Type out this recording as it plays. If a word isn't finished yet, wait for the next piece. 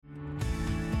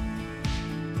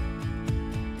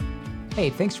Hey,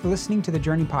 thanks for listening to the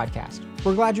Journey podcast.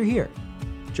 We're glad you're here.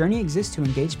 Journey exists to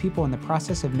engage people in the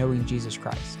process of knowing Jesus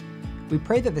Christ. We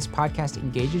pray that this podcast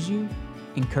engages you,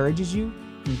 encourages you,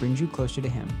 and brings you closer to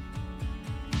Him.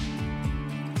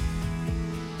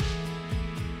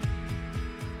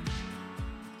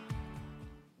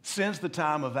 Since the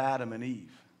time of Adam and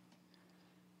Eve,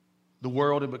 the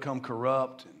world had become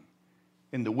corrupt,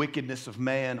 and the wickedness of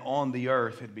man on the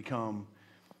earth had become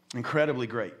incredibly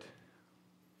great.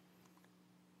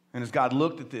 And as God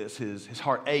looked at this, his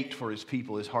heart ached for his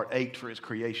people, his heart ached for his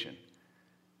creation.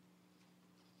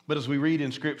 But as we read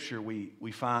in Scripture,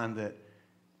 we find that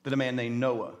a man named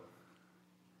Noah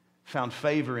found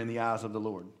favor in the eyes of the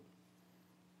Lord. It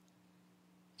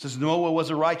says Noah was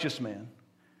a righteous man,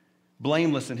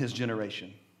 blameless in his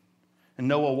generation. And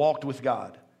Noah walked with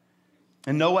God.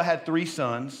 And Noah had 3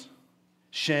 sons,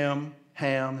 Shem,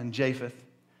 Ham, and Japheth.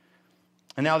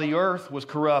 And now the earth was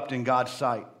corrupt in God's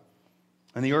sight,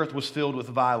 and the earth was filled with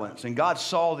violence. And God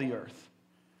saw the earth,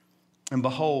 and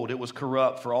behold, it was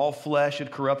corrupt, for all flesh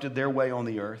had corrupted their way on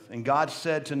the earth. And God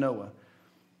said to Noah,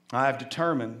 I have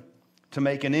determined to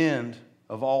make an end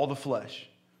of all the flesh,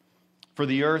 for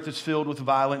the earth is filled with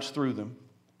violence through them.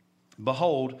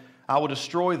 Behold, I will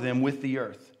destroy them with the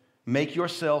earth. Make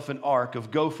yourself an ark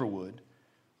of gopher wood.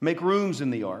 Make rooms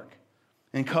in the ark,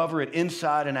 and cover it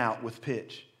inside and out with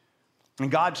pitch. And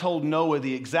God told Noah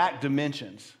the exact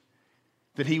dimensions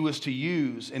that he was to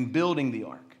use in building the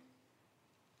ark.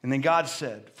 And then God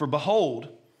said, for behold,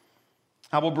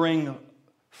 I will bring a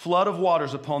flood of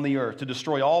waters upon the earth to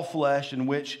destroy all flesh in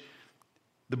which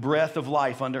the breath of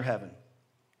life under heaven.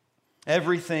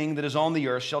 Everything that is on the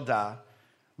earth shall die,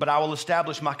 but I will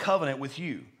establish my covenant with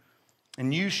you,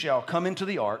 and you shall come into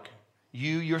the ark,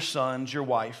 you, your sons, your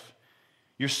wife,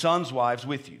 your sons' wives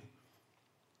with you.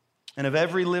 And of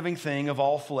every living thing of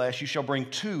all flesh, you shall bring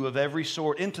 2 of every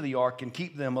sort into the ark and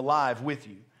keep them alive with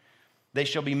you. They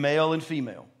shall be male and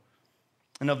female.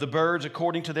 And of the birds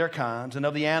according to their kinds, and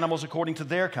of the animals according to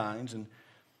their kinds, and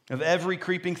of every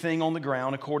creeping thing on the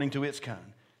ground according to its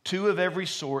kind. 2 of every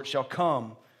sort shall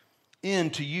come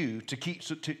into you to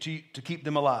keep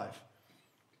them alive.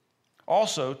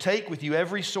 Also, take with you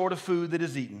every sort of food that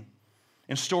is eaten,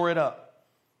 and store it up.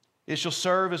 It shall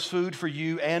serve as food for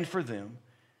you and for them.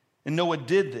 And Noah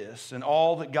did this, and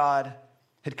all that God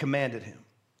had commanded him.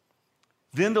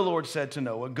 Then the Lord said to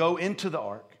Noah, go into the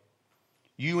ark,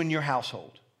 you and your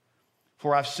household,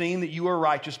 for I've seen that you are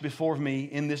righteous before me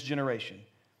in this generation.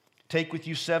 Take with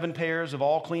you 7 pairs of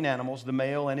all clean animals, the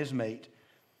male and his mate,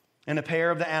 and a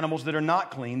pair of the animals that are not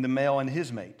clean, the male and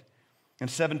his mate, and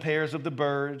 7 pairs of the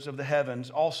birds of the heavens,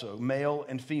 also male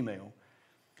and female,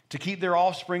 to keep their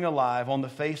offspring alive on the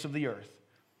face of the earth.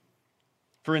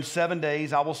 For in 7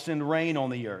 days I will send rain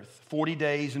on the earth, 40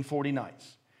 days and 40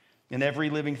 nights. And every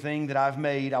living thing that I've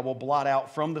made I will blot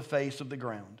out from the face of the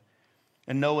ground.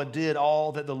 And Noah did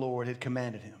all that the Lord had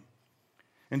commanded him.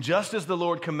 And just as the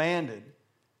Lord commanded,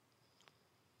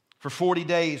 for 40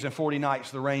 days and 40 nights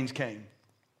the rains came,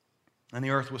 and the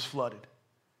earth was flooded.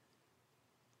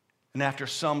 And after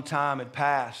some time had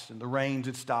passed, and the rains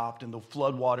had stopped, and the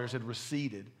floodwaters had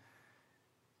receded,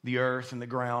 the earth and the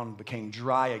ground became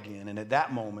dry again. And at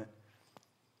that moment,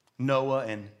 Noah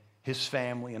and his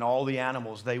family and all the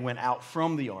animals, they went out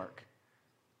from the ark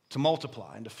to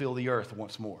multiply and to fill the earth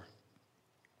once more.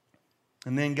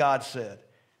 And then God said,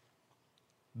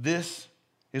 this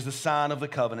is the sign of the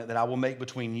covenant that I will make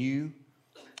between you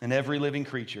and every living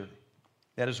creature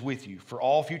that is with you for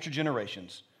all future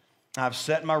generations. I have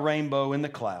set my rainbow in the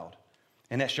cloud,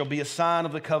 and it shall be a sign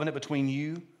of the covenant between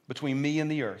me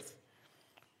and the earth.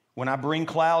 When I bring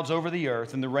clouds over the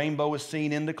earth and the rainbow is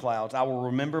seen in the clouds, I will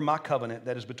remember my covenant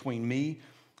that is between me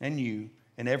and you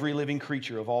and every living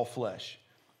creature of all flesh.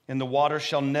 And the waters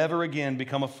shall never again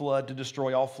become a flood to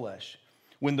destroy all flesh.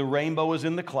 When the rainbow is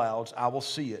in the clouds, I will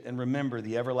see it and remember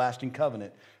the everlasting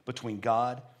covenant between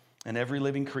God and every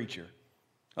living creature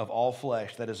of all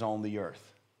flesh that is on the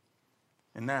earth.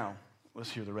 And now,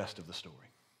 let's hear the rest of the story.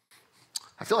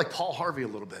 I feel like Paul Harvey a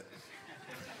little bit.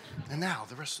 And now,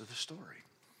 the rest of the story.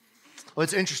 Well,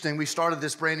 it's interesting. We started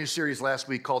this brand new series last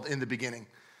week called In the Beginning.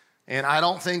 And I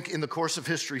don't think in the course of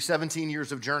history, 17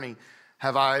 years of journey,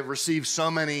 have I received so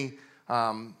many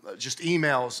just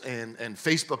emails and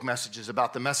Facebook messages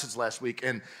about the message last week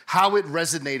and how it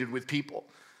resonated with people.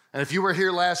 And if you were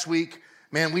here last week,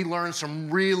 man, we learned some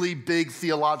really big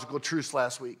theological truths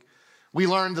last week. We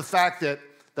learned the fact that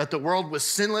the world was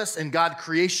sinless and God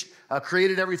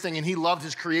created everything and He loved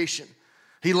His creation.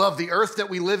 He loved the earth that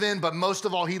we live in, but most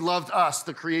of all, He loved us,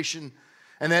 the creation.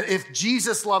 And that if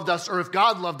Jesus loved us or if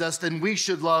God loved us, then we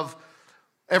should love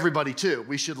everybody too.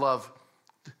 We should love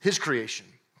his creation.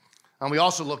 And we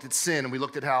also looked at sin, and we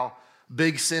looked at how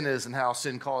big sin is and how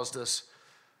sin caused us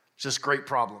just great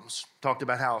problems. Talked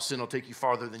about how sin will take you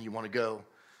farther than you want to go.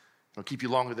 It'll keep you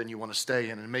longer than you want to stay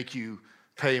in and make you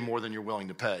pay more than you're willing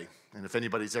to pay. And if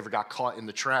anybody's ever got caught in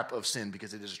the trap of sin,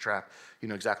 because it is a trap, you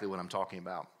know exactly what I'm talking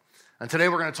about. And today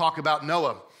we're going to talk about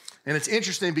Noah. And it's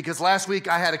interesting because last week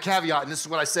I had a caveat, and this is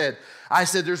what I said. I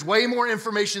said there's way more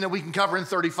information that we can cover in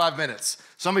 35 minutes.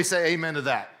 Somebody say amen to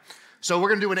that. So we're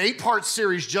going to do an 8-part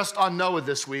series just on Noah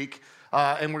this week.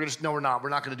 And we're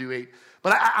not going to do 8.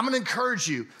 But I'm going to encourage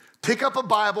you, pick up a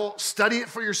Bible, study it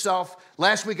for yourself.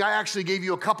 Last week, I actually gave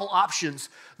you a couple options.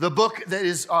 The book that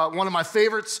is one of my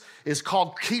favorites is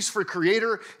called Keys for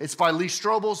Creator. It's by Lee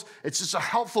Strobel's. It's just a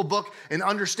helpful book in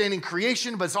understanding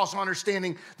creation, but it's also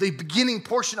understanding the beginning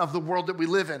portion of the world that we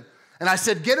live in. And I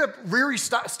said, get a Reary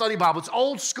study Bible. It's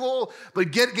old school,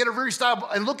 but get a Reary study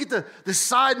Bible and look at the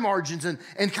side margins and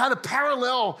kind of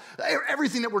parallel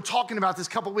everything that we're talking about this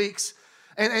couple weeks.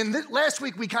 And last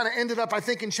week, we kind of ended up, I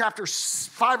think, in chapter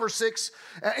 5 or 6.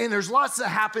 And there's lots that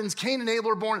happens. Cain and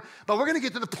Abel are born. But we're going to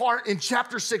get to the part in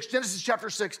chapter 6, Genesis chapter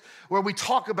 6, where we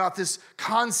talk about this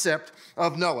concept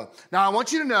of Noah. Now, I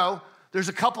want you to know there's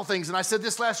a couple things. And I said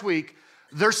this last week.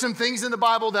 There's some things in the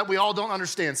Bible that we all don't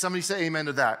understand. Somebody say amen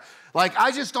to that. Like,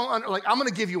 I just don't, I'm going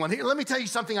to give you one. Here, let me tell you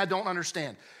something I don't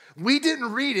understand. We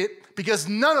didn't read it because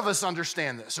none of us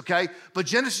understand this, okay? But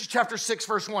Genesis chapter 6,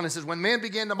 verse 1, it says, when man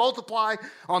began to multiply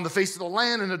on the face of the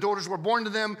land and the daughters were born to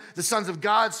them, the sons of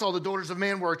God saw the daughters of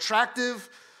man were attractive,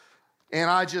 and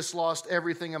I just lost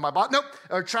everything in my body. Nope,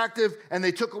 attractive, and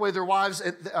they took away their wives.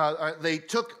 They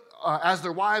took as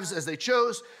their wives as they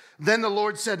chose. Then the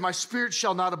Lord said, my spirit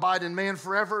shall not abide in man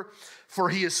forever, for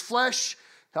he is flesh.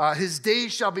 His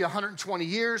days shall be 120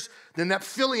 years. The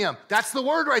Nephilim, that's the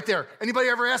word right there. Anybody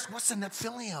ever ask, what's a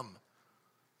Nephilim?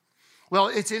 Well,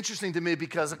 it's interesting to me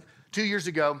because 2 years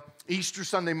ago, Easter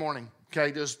Sunday morning,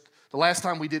 okay, this the last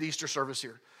time we did Easter service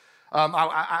here.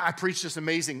 I preached this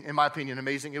amazing, in my opinion,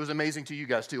 amazing. It was amazing to you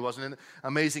guys too, wasn't it?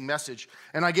 Amazing message.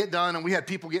 And I get done, and we had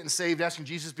people getting saved, asking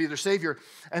Jesus to be their Savior.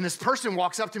 And this person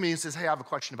walks up to me and says, hey, I have a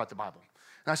question about the Bible.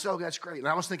 And I said, oh, that's great. And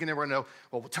I was thinking they were going to know,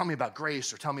 well, tell me about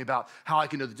grace or tell me about how I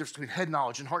can know the difference between head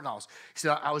knowledge and heart knowledge. He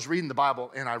said, I was reading the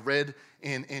Bible, and I read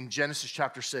in Genesis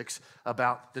chapter 6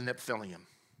 about the Nephilim.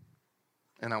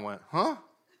 And I went, huh?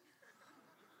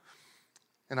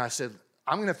 And I said,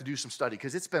 I'm going to have to do some study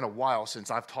because it's been a while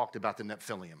since I've talked about the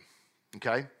Nephilim,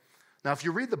 okay? Now, if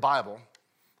you read the Bible,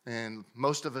 and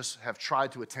most of us have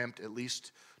tried to attempt at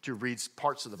least to read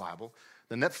parts of the Bible,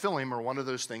 the Nephilim are one of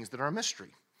those things that are a mystery.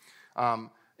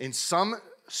 In some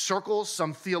circles,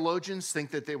 some theologians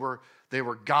think that they were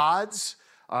gods.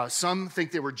 Some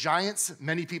think they were giants.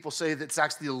 Many people say that it's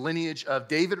actually the lineage of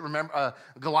David. Remember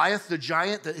Goliath, the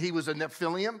giant, that he was a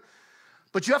Nephilim.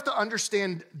 But you have to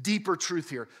understand deeper truth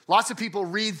here. Lots of people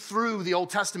read through the Old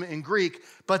Testament in Greek,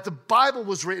 but the Bible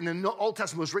was written in the Old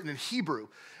Testament was written in Hebrew.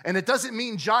 And it doesn't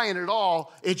mean giant at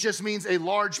all. It just means a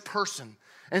large person.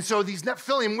 And so these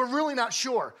Nephilim, we're really not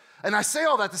sure. And I say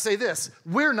all that to say this,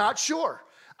 we're not sure.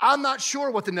 I'm not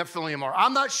sure what the Nephilim are.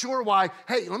 I'm not sure why.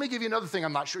 Hey, let me give you another thing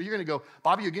I'm not sure. You're going to go,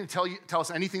 Bobby, you're going to tell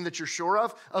us anything that you're sure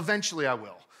of? Eventually I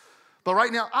will. But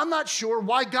right now, I'm not sure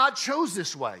why God chose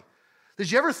this way.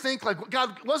 Did you ever think, like,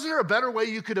 God, wasn't there a better way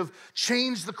you could have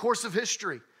changed the course of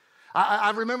history?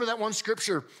 I remember that one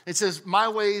scripture. It says, my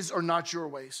ways are not your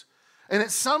ways. And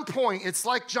at some point, it's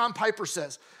like John Piper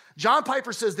says. John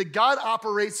Piper says that God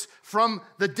operates from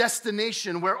the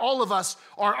destination where all of us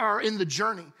are in the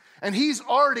journey. And he's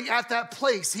already at that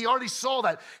place. He already saw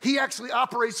that. He actually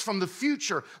operates from the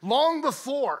future, long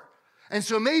before. And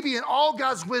so maybe in all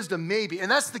God's wisdom, maybe, and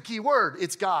that's the key word,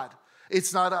 it's God.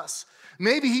 It's not us.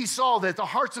 Maybe he saw that the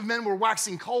hearts of men were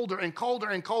waxing colder and colder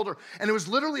and colder, and it was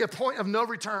literally a point of no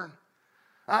return.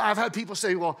 I've had people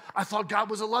say, well, I thought God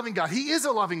was a loving God. He is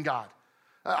a loving God.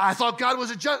 I thought God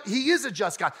was he is a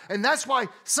just God. And that's why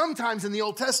sometimes in the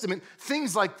Old Testament,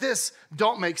 things like this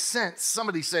don't make sense.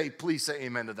 Somebody please say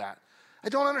amen to that. I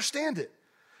don't understand it.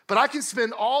 But I can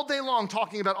spend all day long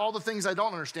talking about all the things I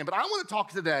don't understand. But I want to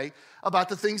talk today about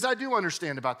the things I do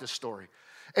understand about this story.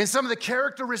 And some of the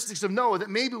characteristics of Noah that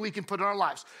maybe we can put in our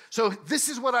lives. So this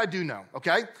is what I do know,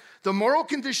 okay? The moral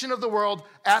condition of the world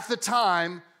at the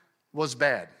time was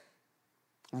bad.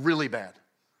 Really bad.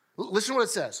 Listen to what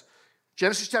it says.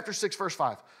 Genesis chapter 6, verse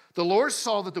 5. The Lord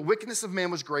saw that the wickedness of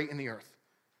man was great in the earth,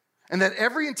 and that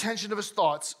every intention of his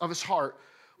thoughts, of his heart,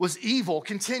 was evil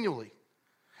continually.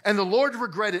 And the Lord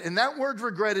regretted. And that word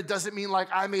regretted doesn't mean like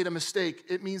I made a mistake.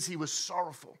 It means he was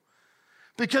sorrowful.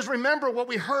 Because remember what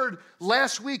we heard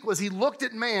last week was he looked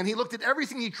at man, he looked at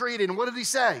everything he created, and what did he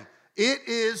say?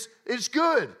 It's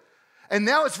good. And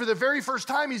now it's for the very first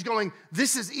time he's going,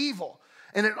 this is evil.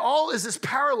 And it all is this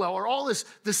parallel or all this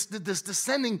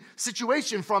descending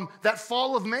situation from that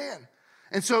fall of man.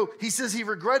 And so he says he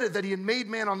regretted that he had made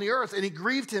man on the earth and he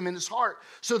grieved him in his heart.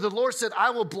 So the Lord said,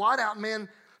 I will blot out man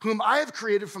whom I have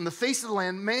created from the face of the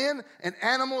land, man and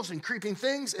animals and creeping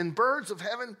things and birds of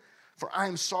heaven, for I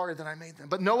am sorry that I made them.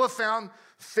 But Noah found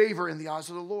favor in the eyes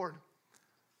of the Lord.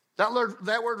 That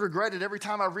word regretted, every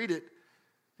time I read it,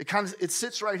 it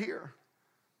sits right here.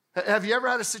 Have you ever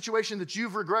had a situation that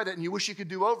you've regretted and you wish you could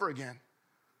do over again?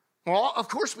 Well, of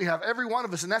course we have, every one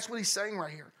of us, and that's what he's saying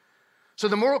right here. So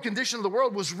the moral condition of the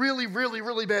world was really, really,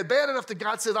 really bad. Bad enough that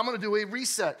God said, I'm going to do a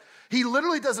reset. He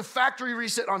literally does a factory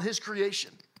reset on his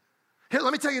creation. Here,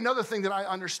 let me tell you another thing that I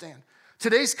understand.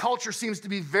 Today's culture seems to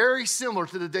be very similar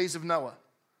to the days of Noah.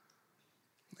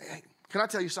 Hey, can I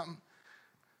tell you something?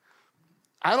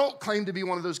 I don't claim to be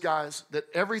one of those guys that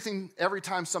every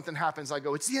time something happens, I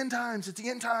go, it's the end times, it's the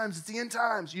end times, it's the end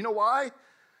times. You know why?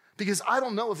 Because I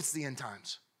don't know if it's the end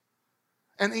times.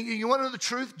 And you want to know the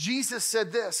truth? Jesus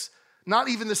said this, not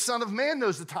even the Son of Man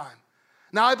knows the time.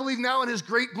 Now, I believe now in his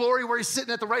great glory where he's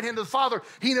sitting at the right hand of the Father,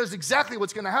 he knows exactly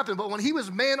what's going to happen. But when he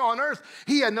was man on earth,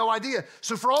 he had no idea.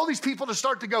 So for all these people to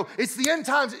start to go, it's the end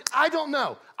times, I don't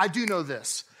know. I do know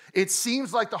this. It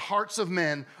seems like the hearts of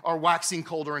men are waxing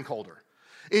colder and colder.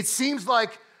 It seems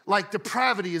like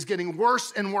depravity is getting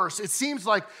worse and worse. It seems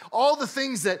like all the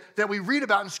things that we read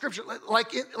about in Scripture,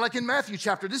 like in Matthew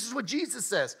chapter, this is what Jesus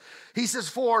says. He says,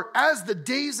 for as the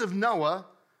days of Noah,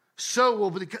 so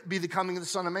will be the coming of the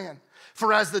Son of Man.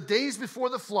 For as the days before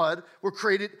the flood were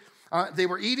created, they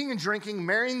were eating and drinking,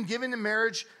 marrying, giving in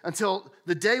marriage until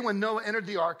the day when Noah entered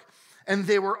the ark, and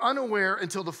they were unaware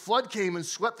until the flood came and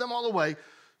swept them all away.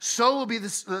 So will be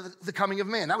the coming of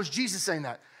man. That was Jesus saying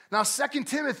that. Now, 2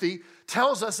 Timothy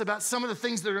tells us about some of the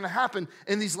things that are going to happen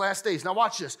in these last days. Now,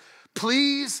 watch this.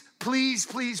 Please, please,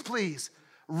 please, please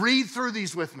read through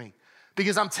these with me.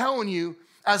 Because I'm telling you,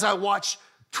 as I watch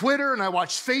Twitter and I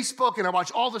watch Facebook and I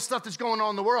watch all the stuff that's going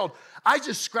on in the world, I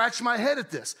just scratch my head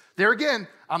at this. There again,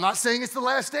 I'm not saying it's the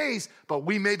last days, but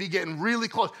we may be getting really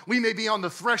close. We may be on the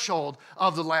threshold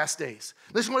of the last days.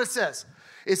 Listen to what it says.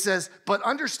 It says, but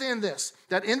understand this,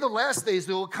 that in the last days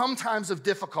there will come times of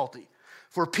difficulty.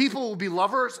 For people will be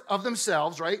lovers of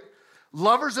themselves, right?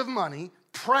 Lovers of money,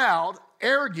 proud,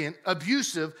 arrogant,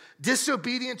 abusive,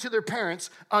 disobedient to their parents,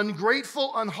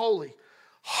 ungrateful, unholy,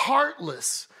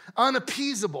 heartless,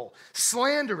 unappeasable,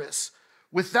 slanderous,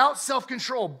 without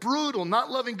self-control, brutal,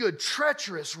 not loving good,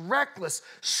 treacherous, reckless,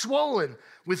 swollen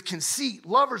with conceit,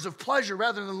 lovers of pleasure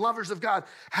rather than lovers of God,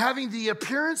 having the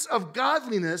appearance of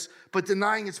godliness but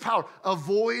denying its power.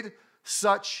 Avoid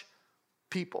such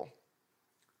people.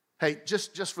 Hey,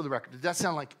 just for the record, did that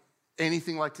sound like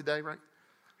anything like today, right?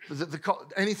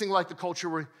 Anything like the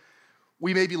culture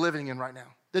we may be living in right now?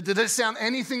 Did it sound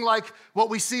anything like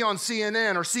what we see on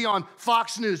CNN or see on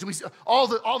Fox News? We see all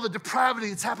the depravity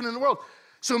that's happening in the world.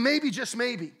 So maybe, just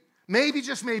maybe,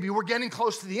 we're getting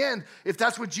close to the end if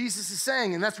that's what Jesus is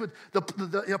saying, and that's what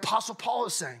the Apostle Paul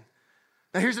is saying.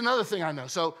 Now, here's another thing I know.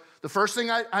 So the first thing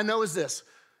I know is this.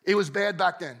 It was bad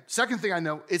back then. Second thing I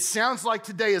know, it sounds like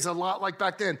today is a lot like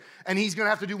back then. And he's going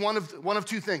to have to do one of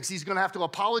two things. He's going to have to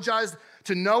apologize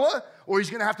to Noah, or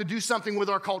he's going to have to do something with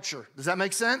our culture. Does that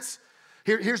make sense?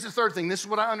 Here's the third thing. This is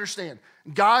what I understand.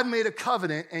 God made a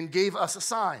covenant and gave us a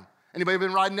sign. Anybody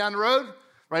been riding down the road?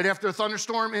 Right after a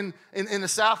thunderstorm in the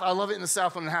South? I love it in the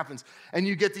South when it happens. And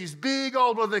you get these big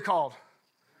old, what are they called?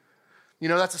 You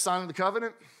know, that's a sign of the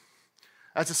covenant.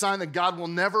 That's a sign that God will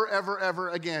never, ever, ever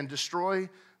again destroy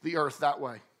the earth that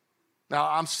way. Now,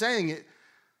 I'm saying it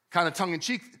kind of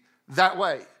tongue-in-cheek that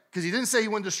way, because he didn't say he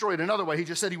wouldn't destroy it another way. He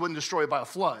just said he wouldn't destroy it by a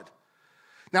flood.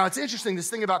 Now, it's interesting, this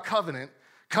thing about covenant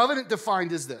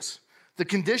defined is this: the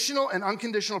conditional and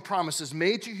unconditional promises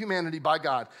made to humanity by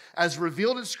God, as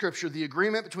revealed in Scripture, the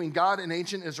agreement between God and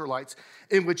ancient Israelites,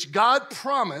 in which God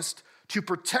promised to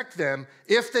protect them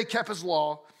if they kept his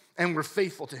law and were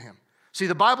faithful to him. See,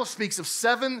 the Bible speaks of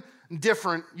 7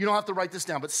 different, you don't have to write this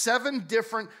down, but 7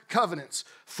 different covenants,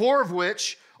 4 of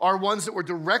which are ones that were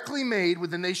directly made with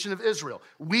the nation of Israel.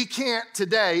 We can't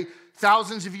today,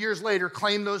 thousands of years later,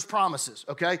 claim those promises,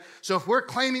 okay? So if we're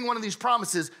claiming one of these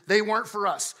promises, they weren't for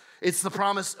us. It's the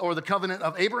promise or the covenant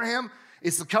of Abraham.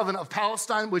 It's the covenant of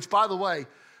Palestine, which, by the way,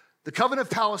 the covenant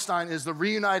of Palestine is the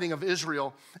reuniting of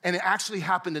Israel, and it actually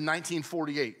happened in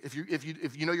 1948.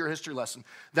 If you know your history lesson,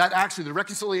 that actually, the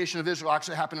reconciliation of Israel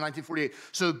actually happened in 1948.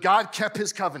 So God kept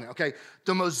his covenant, okay?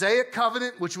 The Mosaic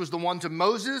covenant, which was the one to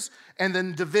Moses, and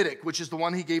then Davidic, which is the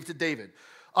one he gave to David.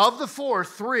 of the four,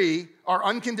 three are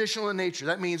unconditional in nature.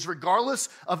 That means regardless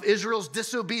of Israel's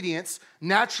disobedience,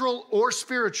 natural or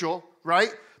spiritual,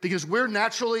 right? Because we're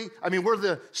we're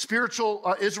the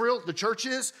spiritual Israel, the church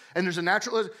is, and there's a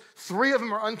natural, three of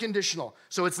them are unconditional.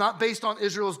 So it's not based on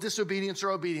Israel's disobedience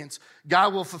or obedience.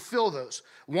 God will fulfill those.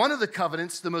 One of the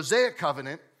covenants, the Mosaic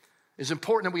covenant, is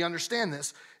important that we understand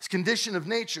this. It's condition of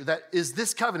nature. That is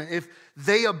this covenant. If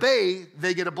they obey,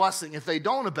 they get a blessing. If they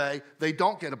don't obey, they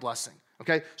don't get a blessing.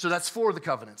 Okay, so that's four of the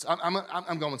covenants.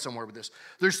 I'm going somewhere with this.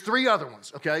 There's three other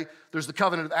ones, okay? There's the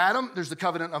covenant of Adam, there's the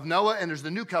covenant of Noah, and there's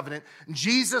the new covenant.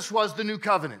 Jesus was the new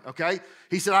covenant, okay?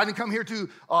 He said, I didn't come here to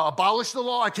abolish the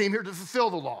law, I came here to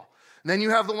fulfill the law. And then you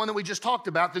have the one that we just talked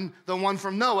about, the one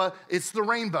from Noah, it's the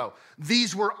rainbow.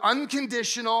 These were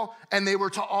unconditional, and they were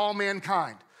to all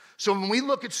mankind. So when we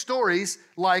look at stories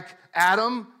like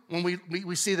Adam, when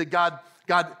we see that God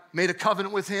made a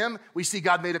covenant with him. We see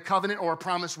God made a covenant or a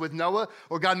promise with Noah,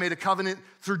 or God made a covenant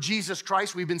through Jesus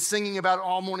Christ. We've been singing about it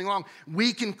all morning long.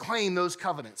 We can claim those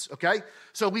covenants, okay?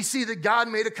 So we see that God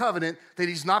made a covenant that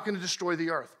he's not going to destroy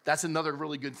the earth. That's another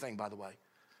really good thing, by the way.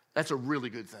 That's a really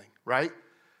good thing, right?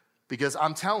 Because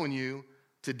I'm telling you,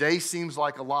 today seems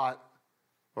like a lot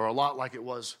like it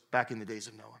was back in the days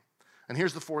of Noah. And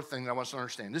here's the fourth thing that I want us to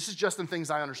understand. This is just in things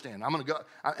I understand. I'm going to go,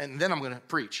 and then I'm going to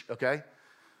preach, okay?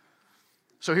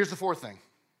 So here's the fourth thing.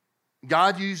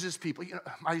 God uses people. You know,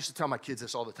 I used to tell my kids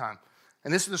this all the time.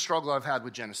 And this is the struggle I've had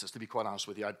with Genesis, to be quite honest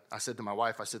with you. I said to my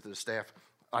wife, I said to the staff,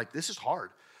 like, this is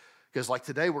hard. Because like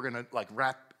today we're going to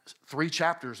wrap 3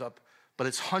 chapters up, but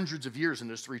it's hundreds of years in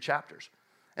those 3 chapters.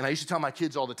 And I used to tell my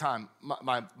kids all the time,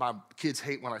 my kids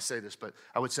hate when I say this, but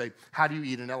I would say, how do you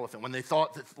eat an elephant? When they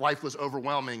thought that life was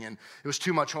overwhelming and it was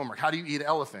too much homework, how do you eat an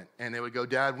elephant? And they would go,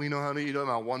 Dad, we know how to eat them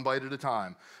one bite at a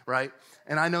time, right?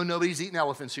 And I know nobody's eating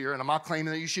elephants here, and I'm not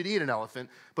claiming that you should eat an elephant,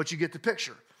 but you get the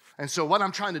picture. And so what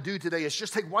I'm trying to do today is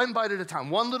just take one bite at a time,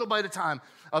 one little bite at a time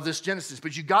of this Genesis.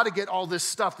 But you got to get all this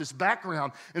stuff, this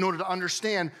background, in order to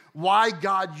understand why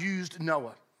God used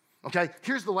Noah. Okay,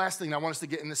 here's the last thing I want us to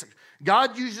get in this.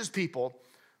 God uses people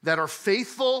that are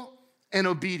faithful and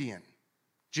obedient.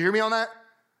 Did you hear me on that?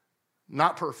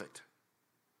 Not perfect.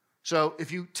 So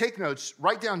if you take notes,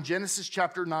 write down Genesis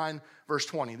chapter 9, verse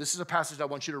 20. This is a passage I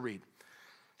want you to read.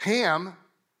 Ham,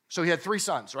 so he had 3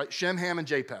 sons, right? Shem, Ham, and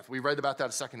Japheth. We read about that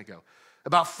a second ago.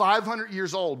 About 500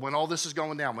 years old when all this is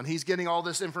going down, when he's getting all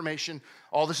this information,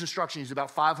 all this instruction, he's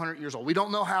about 500 years old. We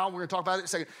don't know how, we're going to talk about it in a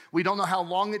second. We don't know how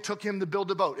long it took him to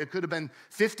build a boat. It could have been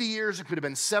 50 years, it could have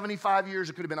been 75 years,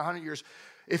 it could have been 100 years.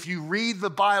 If you read the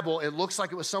Bible, it looks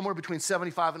like it was somewhere between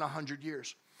 75 and 100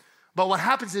 years. But what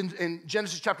happens in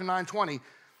Genesis chapter 9:20,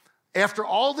 after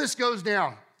all this goes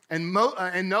down, and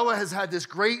Noah has had this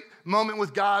great moment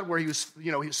with God where he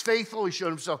was faithful, he showed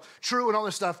himself true and all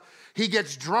this stuff, he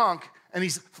gets drunk, and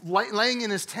he's laying in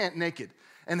his tent naked.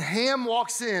 And Ham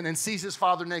walks in and sees his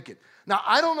father naked. Now,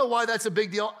 I don't know why that's a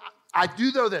big deal. I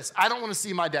do know this. I don't want to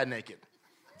see my dad naked.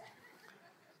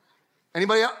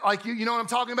 Anybody like you know what I'm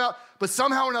talking about? But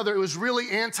somehow or another, it was really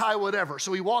anti-whatever.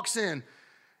 So he walks in,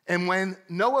 and when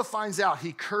Noah finds out,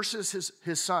 he curses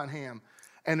his son, Ham.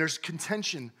 And there's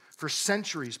contention for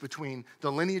centuries between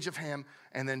the lineage of Ham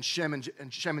and then Shem and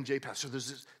Japheth. So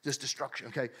there's this destruction,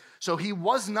 okay? So he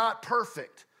was not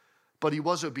perfect, but he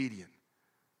was obedient.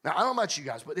 Now, I don't know about you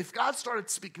guys, but if God started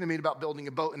speaking to me about building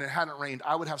a boat and it hadn't rained,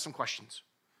 I would have some questions.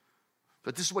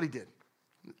 But this is what he did.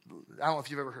 I don't know if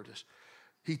you've ever heard this.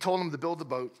 He told him to build the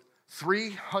boat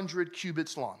 300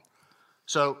 cubits long.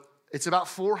 So it's about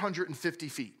 450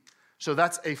 feet. So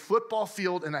that's a football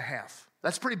field and a half.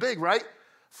 That's pretty big, right?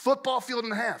 Football field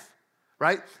and a half,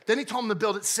 right? Then he told him to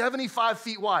build it 75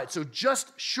 feet wide, so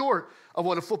just short of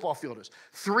what a football field is.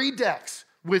 3 decks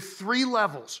with 3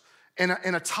 levels. And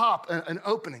a top, an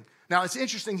opening. Now, it's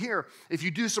interesting here, if you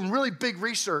do some really big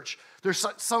research, there's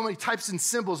so many types and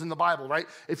symbols in the Bible, right?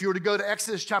 If you were to go to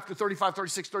Exodus chapter 35,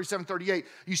 36, 37, 38,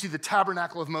 you see the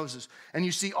tabernacle of Moses. And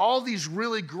you see all these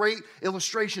really great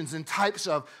illustrations and types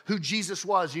of who Jesus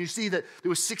was. And you see that there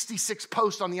was 66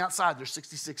 posts on the outside. There's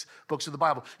 66 books of the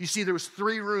Bible. You see there was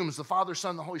 3 rooms, the Father,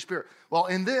 Son, and the Holy Spirit. Well,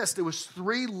 in this, there was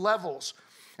 3 levels.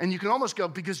 And you can almost go,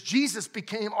 because Jesus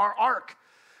became our ark.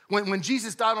 When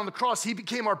Jesus died on the cross, he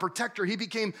became our protector. He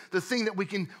became the thing that we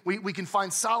can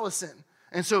find solace in.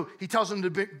 And so he tells them to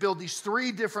build these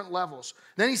 3 different levels.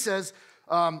 Then he says,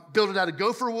 build it out of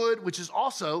gopher wood, which is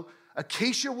also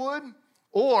acacia wood,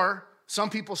 or some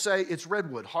people say it's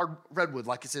redwood, hard redwood,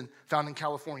 like it's found in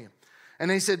California. And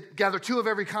then he said, gather 2 of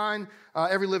every kind,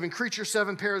 every living creature,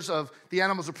 7 pairs of the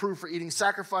animals approved for eating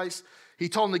sacrifice. He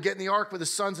told them to get in the ark with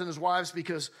his sons and his wives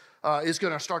because it's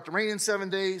going to start to rain in 7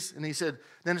 days. And he said,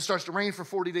 then it starts to rain for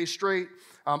 40 days straight.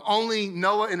 Only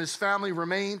Noah and his family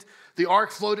remained. The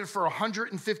ark floated for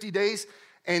 150 days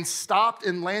and stopped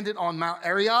and landed on Mount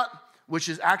Ararat, which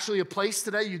is actually a place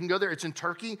today. You can go there. It's in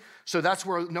Turkey. So that's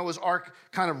where Noah's ark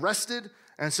kind of rested.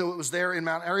 And so it was there in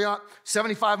Mount Ararat.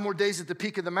 75 more days at the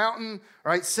peak of the mountain,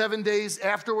 right? 7 days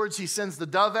afterwards, he sends the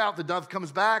dove out. The dove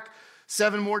comes back.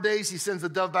 7 more days, he sends the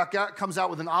dove back out, comes out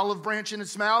with an olive branch in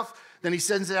its mouth. Then he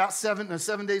sends it out 7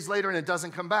 days later, and it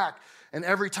doesn't come back. And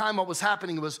every time what was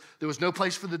happening was there was no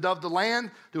place for the dove to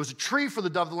land. There was a tree for the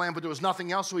dove to land, but there was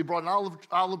nothing else. So he brought an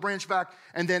olive branch back.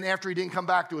 And then after he didn't come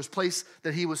back, there was a place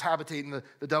that he was habitating,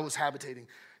 the dove was habitating.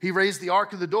 He raised the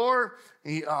ark to the door.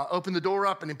 He opened the door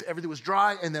up, and everything was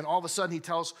dry. And then all of a sudden,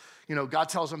 God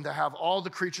tells him to have all the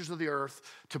creatures of the earth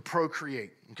to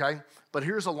procreate. Okay, but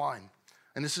here's a line,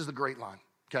 and this is the great line.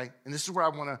 Okay, and this is where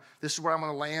I'm going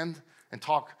to land and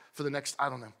talk for the next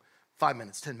 5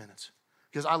 minutes, 10 minutes.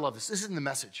 Because I love this. This isn't the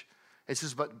message. It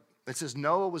says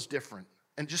Noah was different.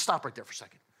 And just stop right there for a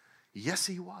second. Yes,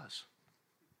 he was.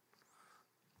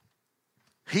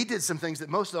 He did some things that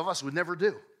most of us would never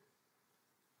do.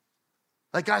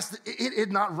 Like, guys, it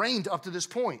had not rained up to this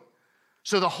point.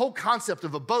 So the whole concept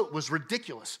of a boat was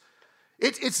ridiculous.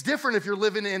 It's different if you're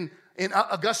living in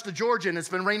Augusta, Georgia, and it's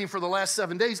been raining for the last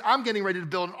 7 days. I'm getting ready to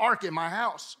build an ark in my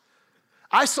house.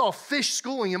 I saw fish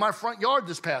schooling in my front yard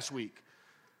this past week.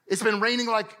 It's been raining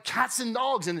like cats and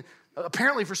dogs, and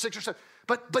apparently for 6 or 7.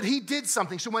 But he did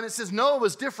something. So when it says Noah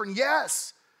was different,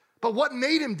 yes. But what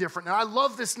made him different? And I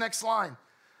love this next line.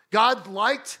 God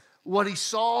liked what he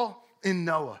saw in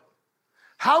Noah.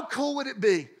 How cool would it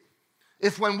be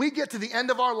if when we get to the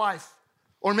end of our life,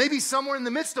 or maybe somewhere in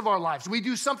the midst of our lives, we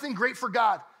do something great for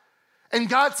God, and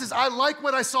God says, I like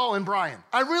what I saw in Brian.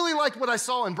 I really liked what I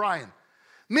saw in Brian.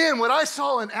 Man, what I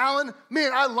saw in Alan,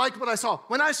 man, I liked what I saw.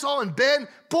 When I saw in Ben,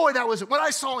 boy, that was it. What I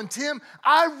saw in Tim,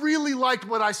 I really liked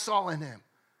what I saw in him.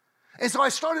 And so I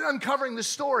started uncovering this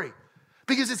story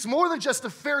because it's more than just a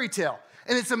fairy tale.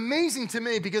 And it's amazing to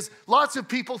me because lots of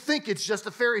people think it's just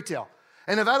a fairy tale.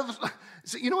 And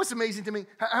so you know what's amazing to me?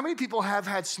 How many people have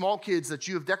had small kids that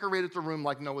you have decorated the room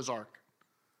like Noah's Ark?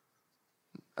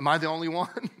 Am I the only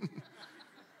one?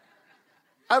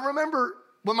 I remember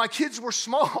when my kids were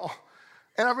small,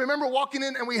 and I remember walking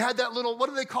in and we had that little, what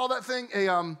do they call that thing?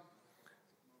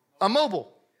 A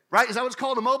mobile, right? Is that what it's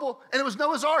called, a mobile? And it was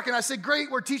Noah's Ark. And I said,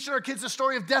 great, we're teaching our kids the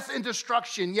story of death and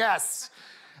destruction, yes.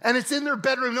 And it's in their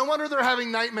bedroom. No wonder they're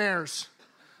having nightmares.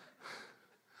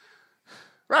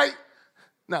 Right?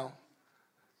 No.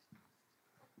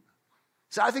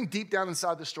 So I think deep down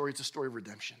inside the story, it's a story of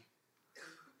redemption.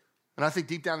 And I think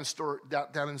deep down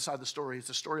inside the story, it's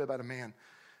a story about a man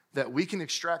that we can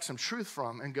extract some truth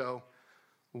from and go,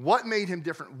 what made him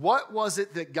different? What was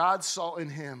it that God saw in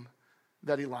him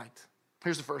that he liked?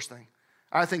 Here's the first thing.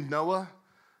 I think Noah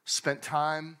spent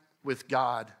time with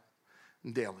God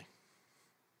daily.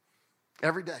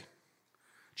 Every day.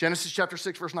 Genesis chapter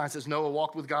 6, verse 9 says, Noah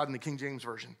walked with God in the King James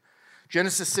Version.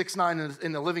 Genesis 6:9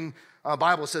 in the Living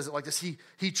Bible says it like this.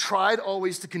 He tried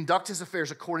always to conduct his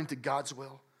affairs according to God's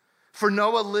will. For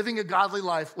Noah, living a godly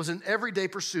life was an everyday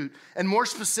pursuit. And more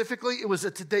specifically, it was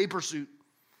a today pursuit.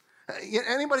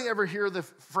 Anybody ever hear the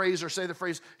phrase or say the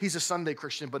phrase, he's a Sunday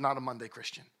Christian, but not a Monday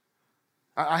Christian?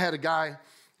 I had a guy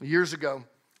years ago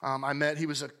I met. He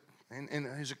was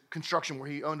he's a construction, where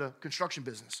he owned a construction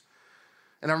business.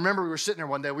 And I remember we were sitting there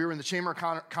one day. We were in the Chamber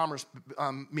of Commerce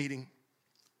meeting.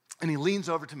 And he leans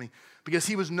over to me because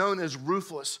he was known as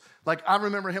ruthless. Like, I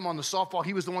remember him on the softball.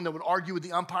 He was the one that would argue with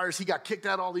the umpires. He got kicked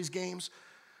out of all these games.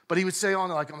 But he would say on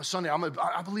a Sunday,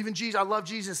 I believe in Jesus. I love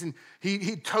Jesus. And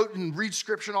he'd tote and read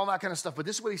scripture and all that kind of stuff. But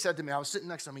this is what he said to me. I was sitting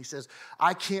next to him. He says,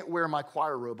 I can't wear my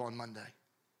choir robe on Monday.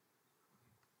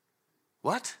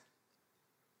 What?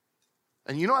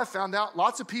 And you know what I found out?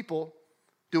 Lots of people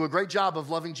do a great job of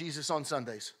loving Jesus on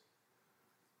Sundays.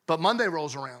 But Monday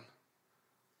rolls around.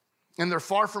 And they're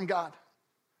far from God.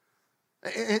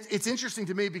 It's interesting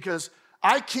to me because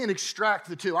I can't extract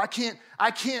the two. I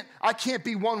can't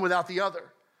be one without the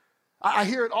other. I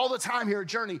hear it all the time here at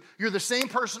Journey. You're the same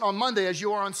person on Monday as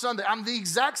you are on Sunday. I'm the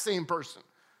exact same person.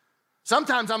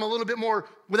 Sometimes I'm a little bit more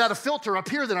without a filter up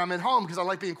here than I'm at home because I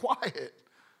like being quiet.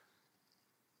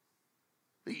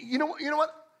 You know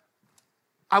what?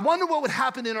 I wonder what would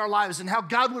happen in our lives and how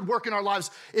God would work in our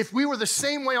lives if we were the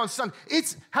same way on Sunday.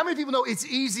 How many people know it's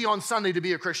easy on Sunday to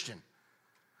be a Christian?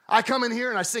 I come in here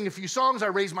and I sing a few songs. I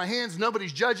raise my hands.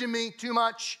 Nobody's judging me too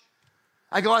much.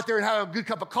 I go out there and have a good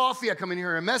cup of coffee. I come in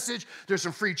here and message. There's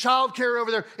some free childcare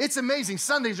over there. It's amazing.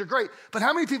 Sundays are great. But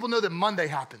how many people know that Monday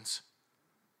happens?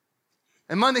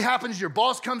 And Monday happens, your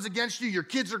boss comes against you. Your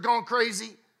kids are going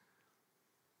crazy.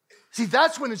 See,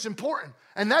 that's when it's important.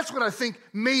 And that's what I think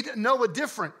made Noah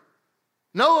different.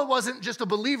 Noah wasn't just a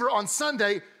believer on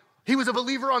Sunday. He was a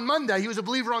believer on Monday. He was a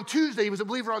believer on Tuesday. He was a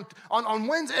believer on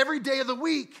Wednesday, every day of the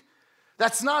week.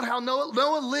 That's not how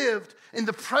Noah lived in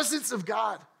the presence of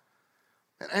God.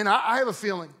 And I have a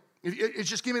feeling, it's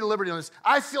just give me the liberty on this.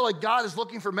 I feel like God is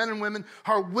looking for men and women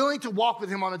who are willing to walk with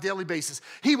him on a daily basis.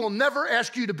 He will never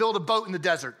ask you to build a boat in the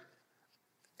desert.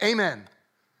 Amen.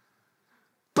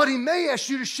 But he may ask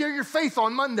you to share your faith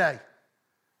on Monday.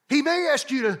 He may ask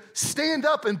you to stand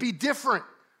up and be different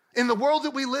in the world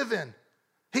that we live in.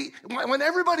 When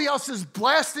everybody else is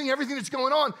blasting everything that's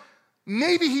going on,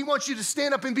 maybe he wants you to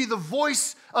stand up and be the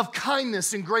voice of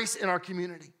kindness and grace in our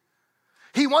community.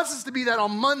 He wants us to be that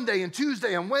on Monday and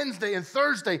Tuesday and Wednesday and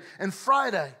Thursday and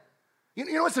Friday. You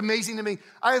know what's amazing to me?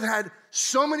 I have had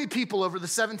so many people over the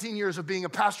 17 years of being a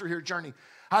pastor here at Journey.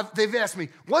 They've asked me,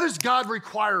 what does God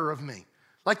require of me?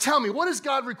 Like, tell me, what does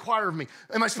God require of me?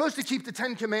 Am I supposed to keep the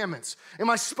 10 commandments? Am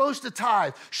I supposed to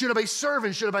tithe? Should I be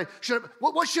serving?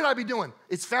 What should I be doing?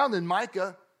 It's found in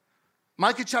Micah.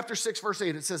 Micah chapter 6, verse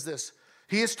 8, it says this.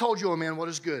 He has told you, O man, what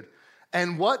is good.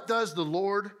 And what does the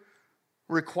Lord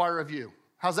require of you?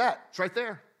 How's that? It's right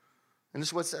there. And this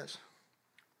is what it says.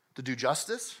 To do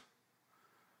justice,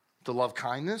 to love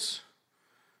kindness,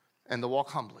 and to walk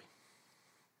humbly.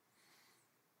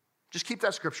 Just keep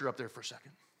that scripture up there for a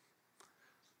second.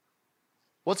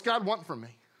 What's God want from me?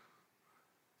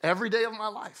 Every day of my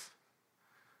life.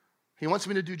 He wants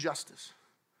me to do justice.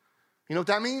 You know what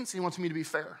that means? He wants me to be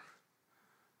fair.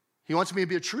 He wants me to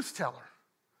be a truth teller.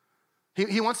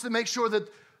 He wants to make sure that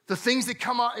the things that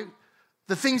come out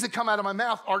of my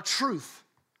mouth are truth.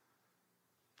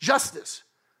 Justice.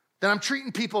 That I'm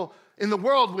treating people in the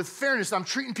world with fairness. I'm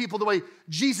treating people the way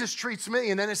Jesus treats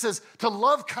me. And then it says to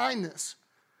love kindness.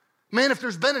 Man, if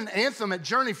there's been an anthem at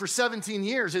Journey for 17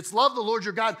 years, it's love the Lord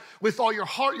your God with all your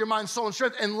heart, your mind, soul, and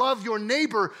strength, and love your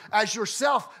neighbor as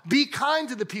yourself. Be kind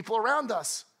to the people around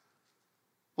us.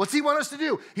 What's he want us to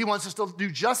do? He wants us to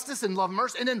do justice and love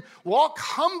mercy and then walk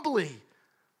humbly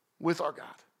with our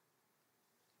God.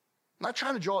 I'm not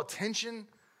trying to draw attention.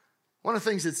 One of the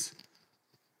things that's,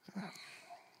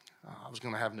 I was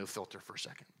going to have no filter for a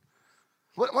second.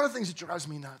 One of the things that drives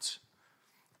me nuts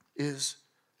is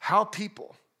how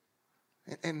people,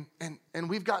 and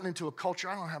we've gotten into a culture,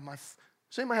 I don't have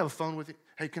does anybody have a phone with you?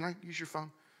 Hey, can I use your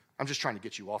phone? I'm just trying to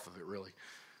get you off of it, really.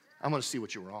 I'm going to see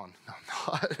what you were on. No,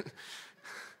 I'm not.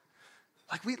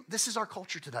 This is our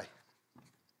culture today.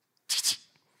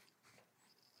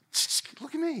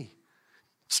 Look at me.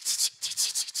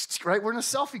 Right? We're in a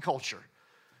selfie culture.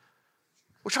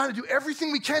 We're trying to do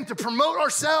everything we can to promote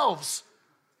ourselves.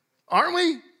 Aren't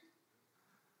we?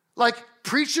 Like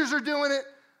preachers are doing it.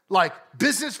 Like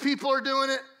business people are doing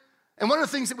it. And one of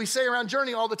the things that we say around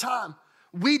Journey all the time,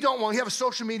 we have a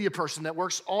social media person that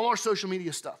works all our social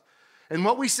media stuff. And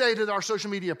what we say to our social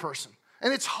media person,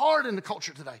 and it's hard in the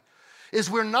culture today, is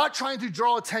we're not trying to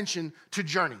draw attention to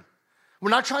Journey. We're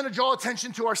not trying to draw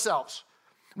attention to ourselves.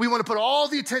 We want to put all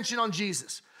the attention on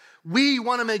Jesus. We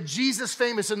want to make Jesus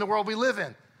famous in the world we live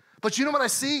in. But you know what I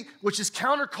see, which is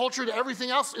counterculture to everything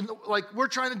else we're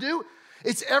trying to do?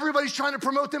 It's everybody's trying to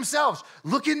promote themselves.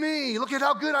 Look at me. Look at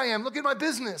how good I am. Look at my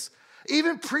business.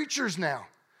 Even preachers now.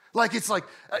 You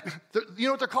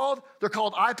know what they're called? They're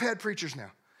called iPad preachers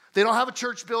now. They don't have a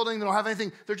church building. They don't have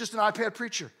anything. They're just an iPad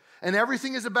preacher. And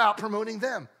everything is about promoting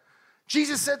them.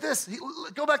 Jesus said this.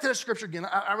 Go back to that scripture again.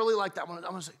 I really like that one.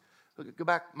 I'm going to say, go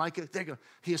back, Micah. There you go.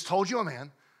 He has told you, O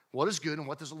man, what is good and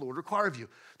what does the Lord require of you?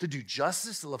 To do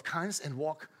justice, to love kindness, and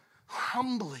walk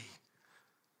humbly.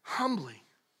 Humbly.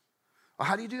 Well,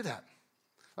 how do you do that?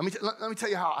 Let me tell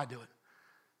you how I do it.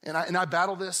 And I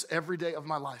battle this every day of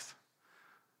my life.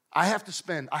 I have to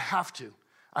spend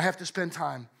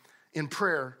time in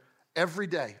prayer every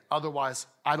day. Otherwise,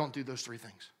 I don't do those three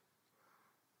things.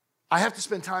 I have to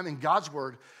spend time in God's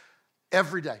word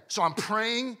every day. So I'm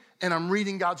praying and I'm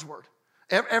reading God's word.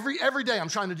 Every day I'm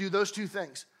trying to do those two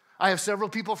things. I have several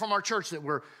people from our church that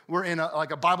we're in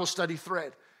a Bible study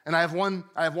thread. And I have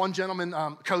one gentleman,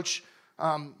 coach,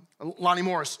 Lonnie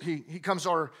Morris.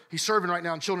 He's serving right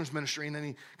now in children's ministry, and then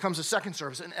he comes to second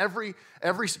service. And every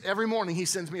morning he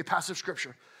sends me a passage of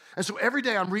scripture. And so every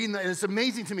day I'm reading that, and it's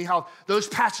amazing to me how those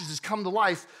passages come to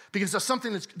life because there's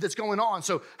something that's going on.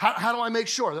 So how do I make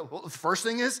sure? Well, the first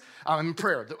thing is I'm in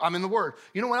prayer. I'm in the Word.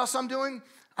 You know what else I'm doing?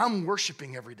 I'm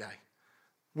worshiping every day.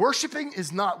 Worship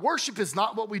is not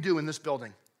what we do in this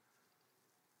building.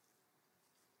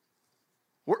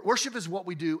 Worship is what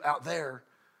we do out there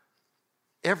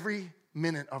every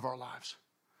minute of our lives.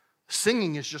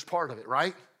 Singing is just part of it,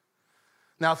 right?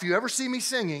 Now, if you ever see me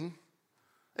singing,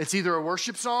 it's either a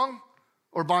worship song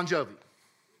or Bon Jovi.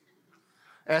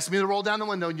 Ask me to roll down the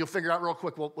window and you'll figure out real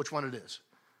quick which one it is.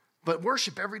 But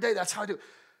worship every day, that's how I do it.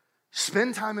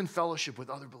 Spend time in fellowship with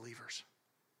other believers.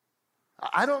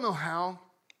 I don't know how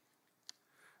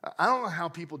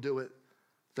people do it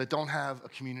that don't have a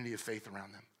community of faith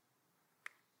around them.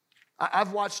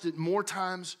 I've watched it more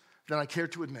times than I care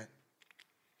to admit.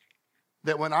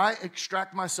 That when I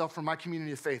extract myself from my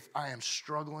community of faith, I am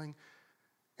struggling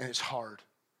and it's hard.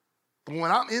 But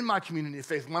when I'm in my community of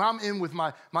faith, when I'm in with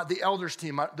the elders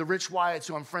team, the Rich Wyatts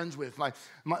who I'm friends with, my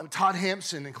Todd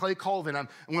Hampson and Clay Colvin, and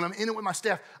when I'm in it with my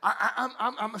staff,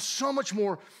 I'm so much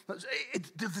more,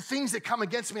 the things that come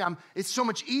against me, it's so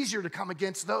much easier to come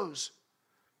against those.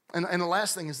 And the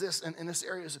last thing is this, and in this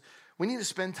area is we need to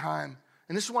spend time,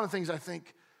 and this is one of the things I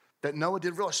think that Noah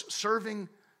did realize, serving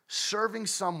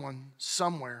someone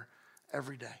somewhere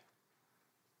every day.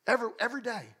 Every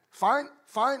day. Find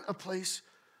a place.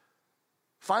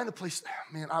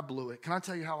 Man, I blew it. Can I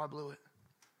tell you how I blew it?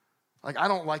 Like, I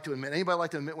don't like to admit. Anybody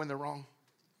like to admit when they're wrong?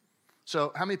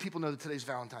 So how many people know that today's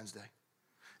Valentine's Day?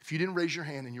 If you didn't raise your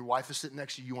hand and your wife is sitting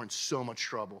next to you, you are in so much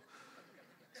trouble.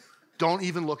 Don't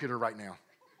even look at her right now.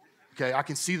 Okay, I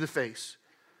can see the face.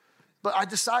 But I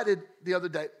decided the other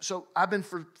day, so I've been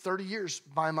for 30 years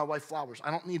buying my wife flowers.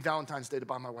 I don't need Valentine's Day to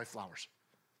buy my wife flowers,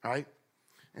 all right?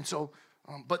 And so,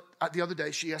 but the other day,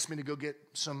 she asked me to go get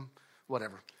some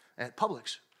whatever at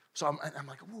Publix. So I'm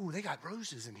like, ooh, they got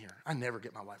roses in here. I never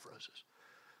get my wife roses.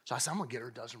 So I said, I'm going to get her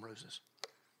a dozen roses.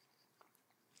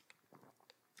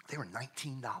 They were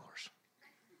 $19.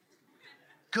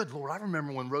 Good Lord, I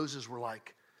remember when roses were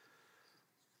like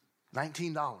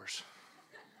 $19.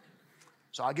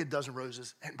 So I get a dozen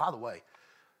roses. And by the way,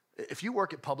 if you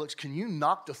work at Publix, can you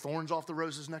knock the thorns off the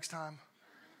roses next time?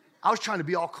 I was trying to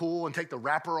be all cool and take the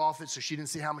wrapper off it so she didn't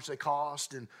see how much they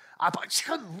cost. And I bought,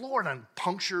 good Lord, a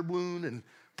puncture wound and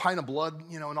pint of blood,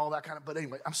 and all that kind of. But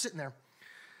anyway, I'm sitting there.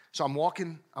 So I'm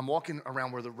walking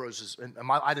around where the roses, and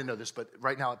I didn't know this, but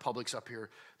right now at Publix up here,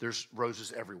 there's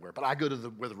roses everywhere. But I go to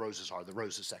where the roses are, the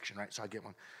roses section, right? So I get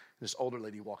one. This older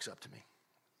lady walks up to me.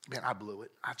 Man, I blew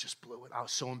it. I just blew it. I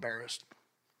was so embarrassed.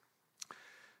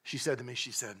 She said to me,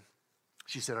 she said,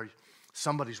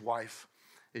 somebody's wife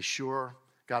is sure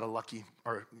lucky.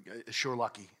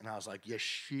 And I was like, yes,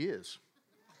 she is.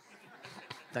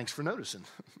 Thanks for noticing.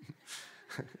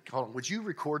 Hold on, would you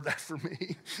record that for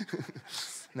me?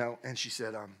 No, and she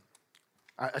said,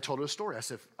 I told her a story. I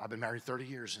said, I've been married 30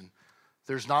 years, and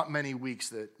there's not many weeks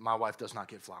that my wife does not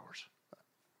get flowers.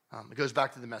 It goes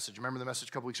back to the message. Remember the message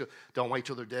a couple weeks ago? Don't wait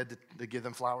till they're dead to give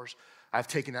them flowers. I've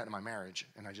taken that in my marriage,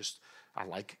 and I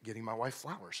like getting my wife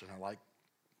flowers, and I like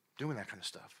doing that kind of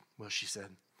stuff. Well, she said,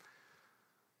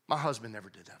 my husband never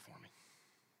did that for me.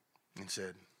 And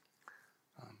said,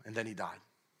 and then he died.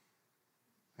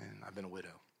 And I've been a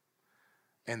widow.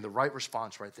 And the right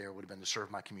response right there would have been to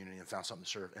serve my community and found something to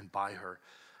serve and buy her.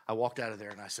 I walked out of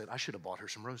there and I said, I should have bought her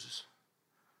some roses.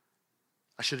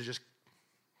 I should have just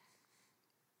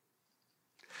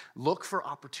look for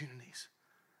opportunities.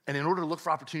 And in order to look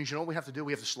for opportunities, you know what we have to do?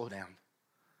 We have to slow down.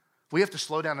 We have to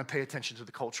slow down and pay attention to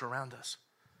the culture around us.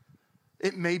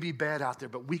 It may be bad out there,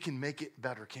 but we can make it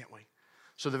better, can't we?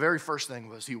 So the very first thing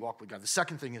was he walked with God. The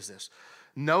second thing is this.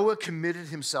 Noah committed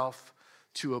himself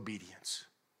to obedience,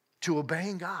 to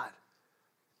obeying God.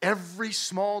 Every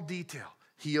small detail,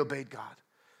 he obeyed God.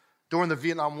 During the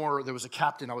Vietnam War, there was a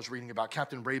captain I was reading about,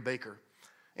 Captain Ray Baker,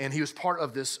 and he was part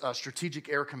of this Strategic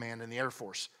Air Command in the Air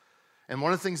Force. And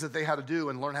one of the things that they had to do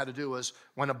and learn how to do was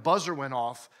when a buzzer went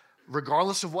off,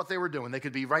 regardless of what they were doing, they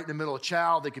could be right in the middle of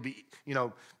chow, they could be,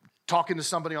 talking to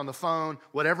somebody on the phone,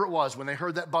 whatever it was, when they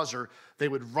heard that buzzer, they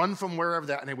would run from wherever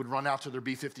that, and they would run out to their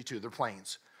B-52, their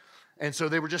planes. And so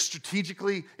they were just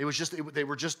strategically, they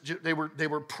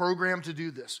were programmed to do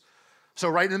this. So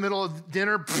right in the middle of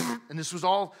dinner, and this was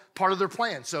all part of their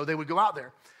plan. So they would go out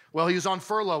there. Well, he was on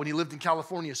furlough and he lived in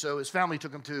California, so his family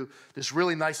took him to this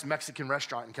really nice Mexican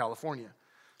restaurant in California.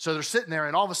 So they're sitting there,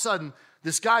 and all of a sudden,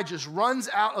 this guy just runs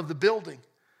out of the building.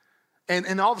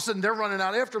 And all of a sudden, they're running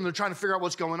out after him. They're trying to figure out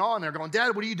what's going on. They're going,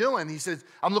 Dad, what are you doing? He says,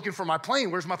 I'm looking for my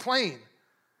plane. Where's my plane?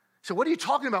 So what are you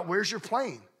talking about? Where's your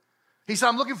plane? He said,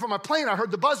 I'm looking for my plane. I heard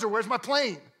the buzzer. Where's my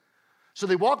plane? So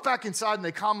they walk back inside, and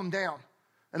they calm him down.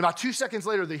 And about 2 seconds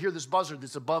later, they hear this buzzer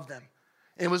that's above them.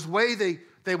 And it was the way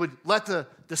they would let the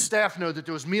staff know that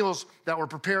there was meals that were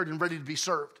prepared and ready to be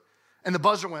served. And the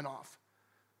buzzer went off.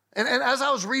 And as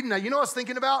I was reading that, you know what I was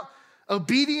thinking about?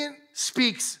 Obedient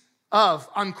speaks of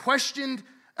unquestioned,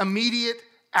 immediate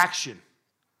action.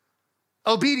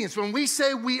 Obedience. When we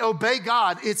say we obey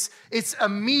God, it's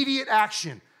immediate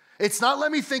action. It's not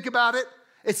let me think about it.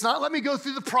 It's not let me go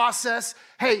through the process.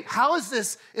 Hey, how is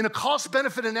this, in a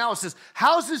cost-benefit analysis,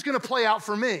 how is this going to play out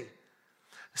for me?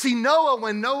 See, Noah,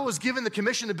 when Noah was given the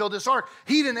commission to build this ark,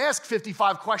 he didn't ask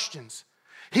 55 questions.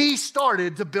 He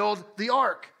started to build the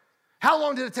ark. How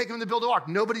long did it take him to build the ark?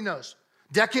 Nobody knows.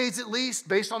 Decades at least,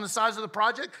 based on the size of the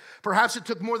project. Perhaps it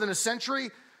took more than a century.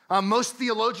 Most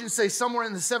theologians say somewhere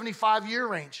in the 75-year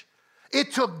range.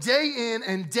 It took day in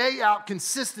and day out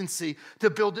consistency to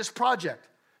build this project.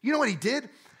 You know what he did?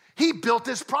 He built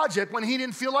this project when he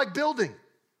didn't feel like building.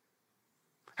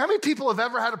 How many people have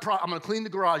ever had I'm going to clean the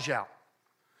garage out.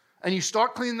 And you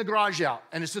start cleaning the garage out,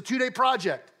 and it's a 2-day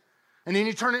project. And then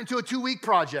you turn it into a 2-week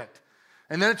project.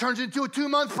 And then it turns into a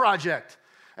 2-month project.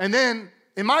 And then,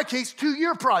 in my case,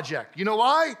 2-year project. You know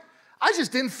why? I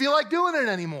just didn't feel like doing it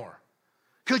anymore.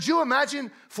 Could you imagine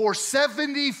for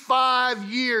 75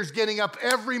 years getting up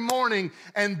every morning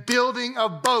and building a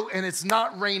boat and it's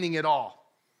not raining at all?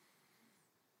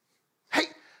 Hey,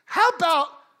 how about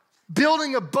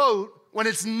building a boat when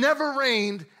it's never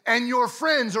rained and your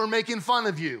friends are making fun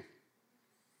of you?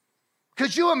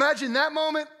 Could you imagine that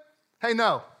moment? Hey,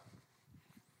 no.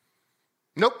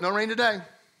 Nope, no rain today.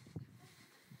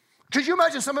 Could you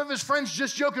imagine some of his friends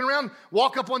just joking around,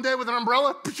 walk up one day with an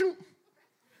umbrella?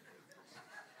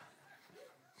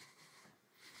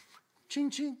 Ching,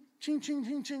 ching, ching, ching,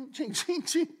 ching, ching, ching, ching,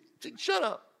 ching, ching. Shut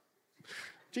up.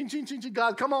 Ching, ching, ching, ching.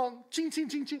 God, come on. Ching, ching,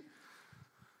 ching, ching.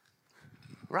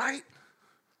 Right?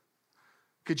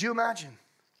 Could you imagine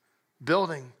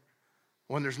building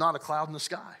when there's not a cloud in the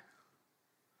sky?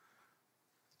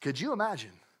 Could you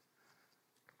imagine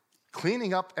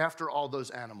cleaning up after all those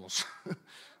animals?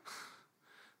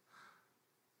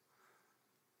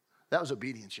 That was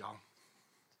obedience, y'all.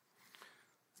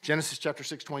 Genesis chapter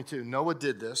 6:22. Noah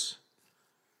did this.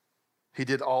 He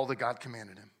did all that God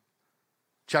commanded him.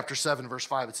 Chapter 7, verse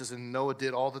 5, it says, and Noah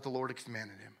did all that the Lord had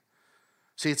commanded him.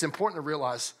 See, it's important to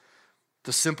realize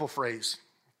the simple phrase,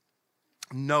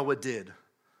 Noah did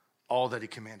all that he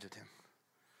commanded him.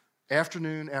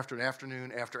 Afternoon after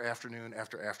afternoon after afternoon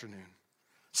after afternoon.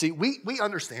 See, we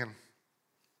understand.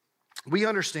 We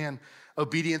understand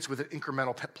obedience with an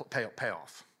incremental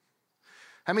payoff.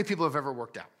 How many people have ever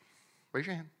worked out? Raise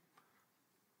your hand.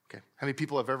 Okay. How many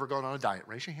people have ever gone on a diet?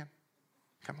 Raise your hand.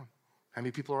 Come on. How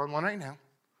many people are on one right now?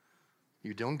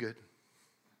 You're doing good.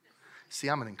 See,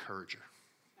 I'm an encourager.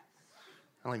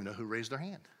 I don't even know who raised their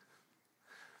hand.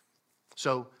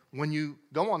 So when you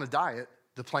go on a diet,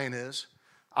 the plan is,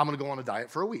 I'm going to go on a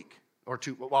diet for a week or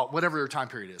 2, well, whatever your time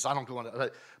period is. I don't go on a,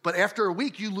 but after a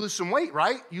week, you lose some weight,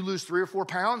 right? You lose 3 or 4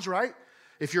 pounds, right?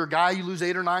 If you're a guy, you lose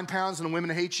 8 or 9 pounds and the women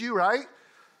hate you, right?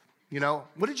 You know,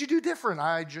 what did you do different?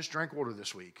 I just drank water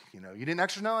this week. You know, you didn't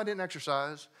exercise? No, I didn't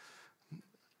exercise,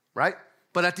 right?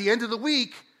 But at the end of the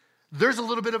week, there's a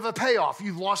little bit of a payoff.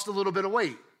 You've lost a little bit of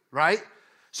weight, right?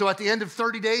 So at the end of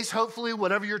 30 days, hopefully,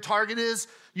 whatever your target is,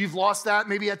 you've lost that.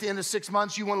 Maybe at the end of 6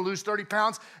 months, you want to lose 30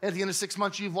 pounds. At the end of 6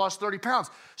 months, you've lost 30 pounds.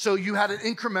 So you had an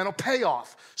incremental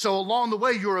payoff. So along the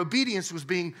way, your obedience was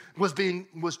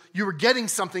you were getting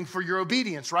something for your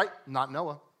obedience, right? Not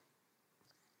Noah.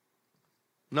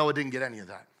 Noah didn't get any of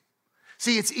that.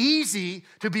 See, it's easy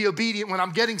to be obedient when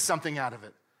I'm getting something out of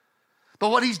it. But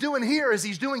what he's doing here is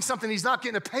he's doing something he's not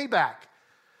getting a payback.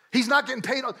 He's not getting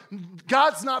paid.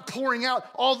 God's not pouring out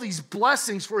all these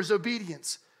blessings for his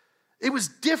obedience. It was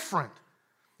different.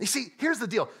 You see, here's the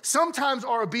deal. Sometimes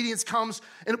our obedience comes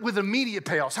with immediate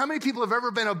payoffs. How many people have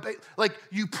ever been, like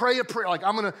you pray a prayer, like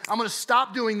I'm gonna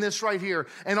stop doing this right here,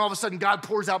 and all of a sudden God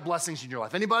pours out blessings in your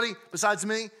life. Anybody besides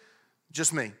me?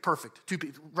 Just me. Perfect. 2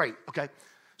 people. Great. Okay.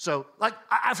 So, like,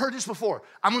 I've heard this before.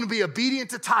 I'm going to be obedient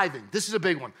to tithing. This is a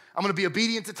big one. I'm going to be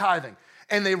obedient to tithing.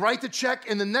 And they write the check,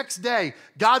 and the next day,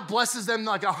 God blesses them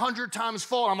like 100 times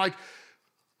full. I'm like,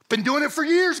 been doing it for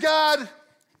years, God.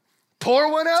 Pour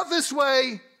one out this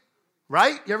way.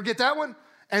 Right? You ever get that one?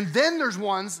 And then there's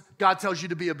ones God tells you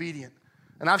to be obedient.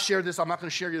 And I've shared this. I'm not going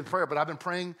to share you the prayer, but I've been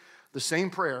praying the same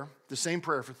prayer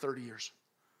for 30 years.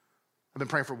 I've been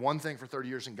praying for one thing for 30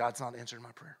 years, and God's not answered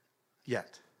my prayer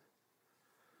yet.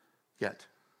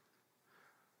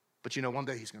 But you know, one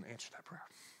day he's going to answer that prayer.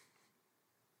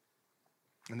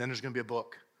 And then there's going to be a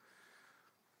book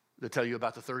that tell you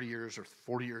about the 30 years or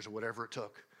 40 years or whatever it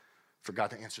took for God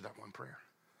to answer that one prayer.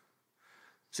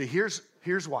 See, here's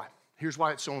why. Here's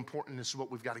why it's so important. This is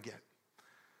what we've got to get.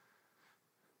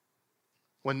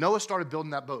 When Noah started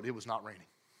building that boat, it was not raining.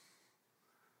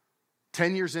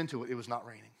 10 years into it, it was not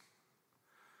raining.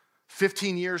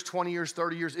 15 years, 20 years,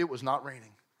 30 years, it was not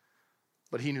raining.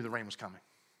 But he knew the rain was coming.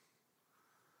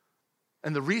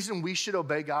 And the reason we should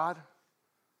obey God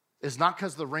is not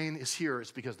because the rain is here,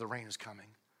 it's because the rain is coming.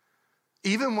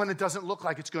 even when it doesn't look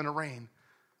like it's going to rain,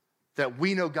 that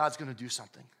we know God's going to do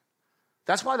something.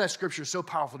 That's why that scripture is so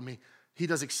powerful to me. He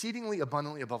does exceedingly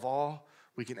abundantly above all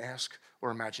we can ask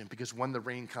or imagine, because when the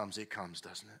rain comes, it comes,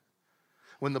 doesn't it?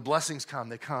 When the blessings come,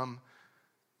 they come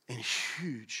in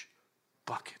huge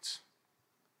buckets.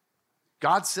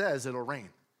 God says it'll rain.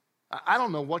 I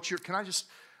don't know what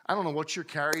I don't know what you're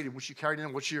carried and what you carried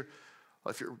in, if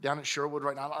you're down at Sherwood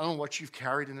right now, I don't know what you've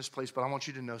carried in this place, but I want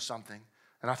you to know something.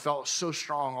 And I felt so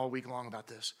strong all week long about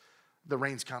this. The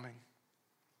rain's coming.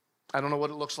 I don't know what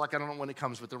it looks like. I don't know when it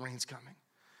comes, but the rain's coming.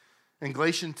 And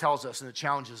Galatians tells us, and it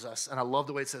challenges us, and I love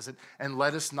the way it says it, and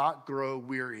let us not grow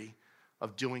weary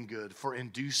of doing good, for in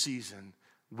due season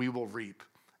we will reap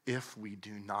if we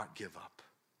do not give up.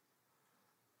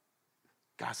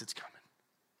 Guys, it's coming.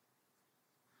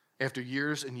 After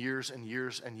years and years and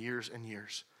years and years and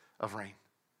years of rain,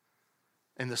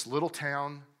 in this little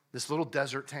town, this little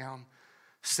desert town,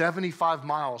 75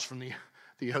 miles from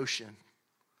the ocean,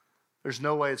 there's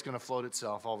no way it's going to float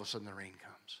itself. All of a sudden the rain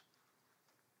comes.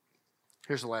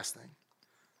 Here's the last thing.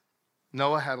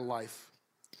 Noah had a life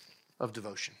of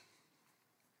devotion.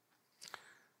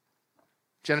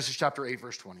 Genesis chapter 8,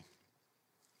 verse 20.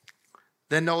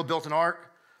 Then Noah built an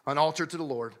altar to the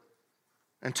Lord,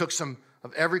 and took some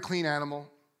of every clean animal,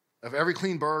 of every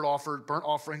clean bird, offered burnt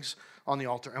offerings on the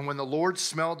altar. And when the Lord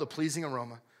smelled the pleasing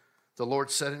aroma, the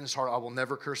Lord said in his heart, I will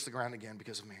never curse the ground again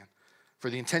because of man. For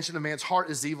the intention of man's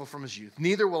heart is evil from his youth.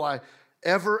 Neither will I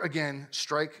ever again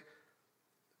strike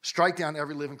down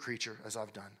every living creature as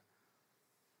I've done.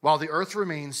 While the earth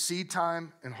remains, seed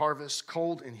time and harvest,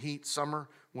 cold and heat, summer,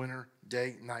 winter,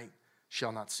 day, night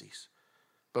shall not cease.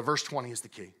 But verse 20 is the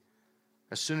key.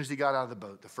 As soon as he got out of the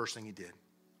boat, the first thing he did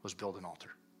was build an altar.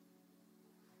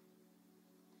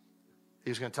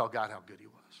 He was going to tell God how good he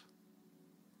was.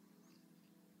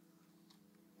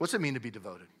 What's it mean to be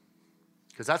devoted?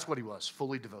 Because that's what he was,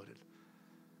 fully devoted.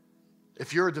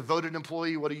 If you're a devoted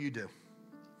employee, what do?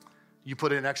 You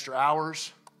put in extra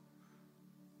hours.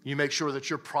 You make sure that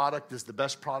your product is the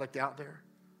best product out there.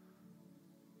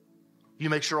 You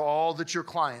make sure all that your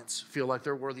clients feel like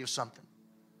they're worthy of something,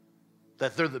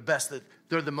 that they're the best, that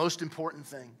they're the most important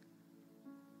thing.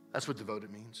 That's what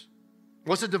devoted means.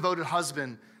 What's a devoted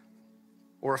husband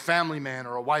or a family man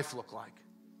or a wife look like?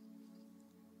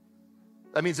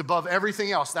 That means above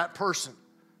everything else, that person.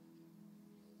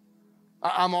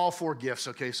 I'm all for gifts,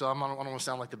 okay? So I don't want to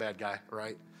sound like the bad guy,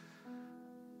 right?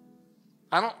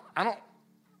 I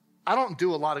don't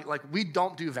do a lot of, like, we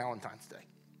don't do Valentine's Day.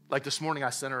 Like this morning I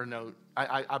sent her a note.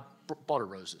 I bought her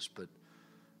roses,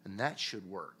 and that should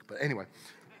work. But anyway.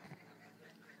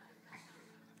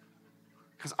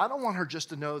 Because I don't want her just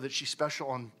to know that she's special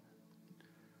on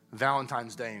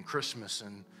Valentine's Day and Christmas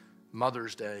and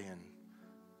Mother's Day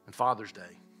and Father's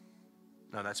Day.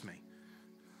 No, that's me.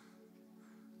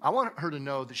 I want her to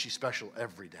know that she's special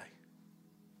every day.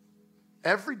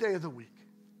 Every day of the week.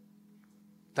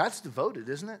 That's devoted,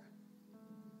 isn't it?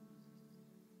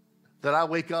 That I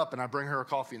wake up and I bring her a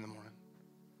coffee in the morning.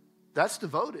 That's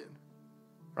devoted,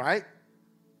 right?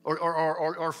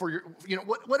 Or for your,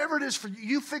 whatever it is for you,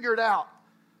 you figure it out.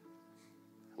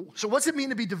 So what's it mean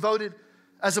to be devoted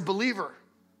as a believer?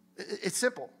 It's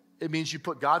simple. It means you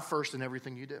put God first in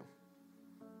everything you do.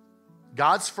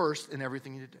 God's first in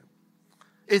everything you do.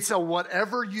 It's a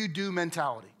whatever you do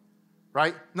mentality,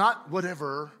 right? Not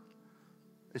whatever.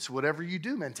 It's whatever you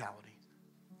do mentality.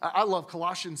 I love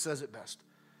Colossians says it best.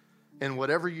 And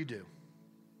whatever you do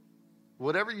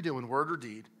in word or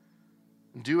deed,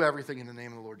 do everything in the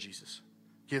name of the Lord Jesus.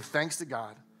 Give thanks to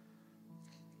God,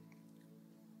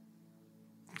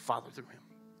 Father, through him.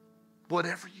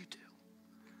 Whatever you do.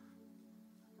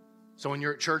 So when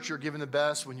you're at church, you're giving the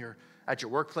best. When you're at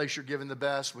your workplace, you're giving the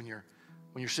best. When you're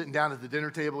sitting down at the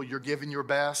dinner table, you're giving your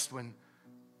best. When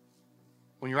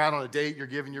you're out on a date, you're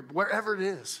giving wherever it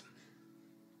is.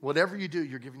 Whatever you do,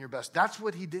 you're giving your best. That's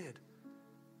what he did.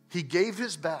 He gave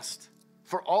his best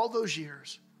for all those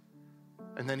years.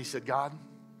 And then he said, God,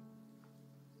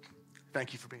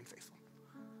 thank you for being faithful.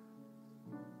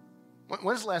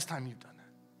 When's the last time you've done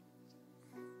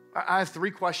that? I have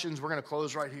 3 questions. We're going to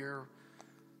close right here.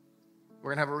 We're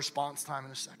going to have a response time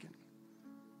in a second.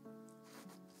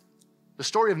 The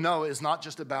story of Noah is not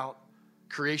just about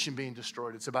creation being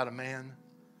destroyed. It's about a man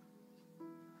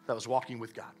that was walking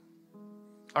with God.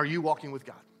 Are you walking with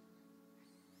God?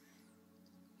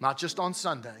 Not just on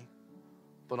Sunday,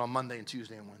 but on Monday and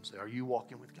Tuesday and Wednesday. Are you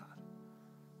walking with God?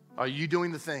 Are you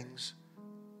doing the things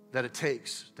that it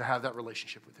takes to have that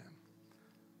relationship with him?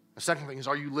 The second thing is,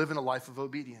 are you living a life of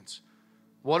obedience?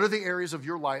 What are the areas of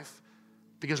your life?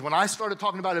 Because when I started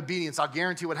talking about obedience, I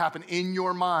guarantee what happened in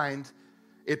your mind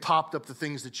it popped up the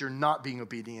things that you're not being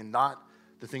obedient in, not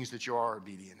the things that you are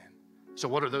obedient in. So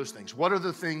what are those things? What are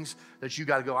the things that you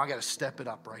got to go, I got to step it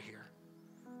up right here?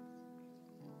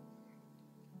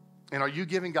 And are you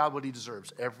giving God what he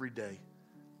deserves every day?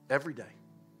 Every day.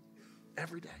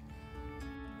 Every day.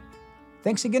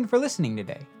 Thanks again for listening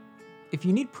today. If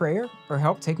you need prayer or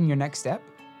help taking your next step,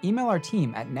 email our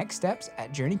team at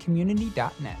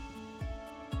nextsteps@journeycommunity.net.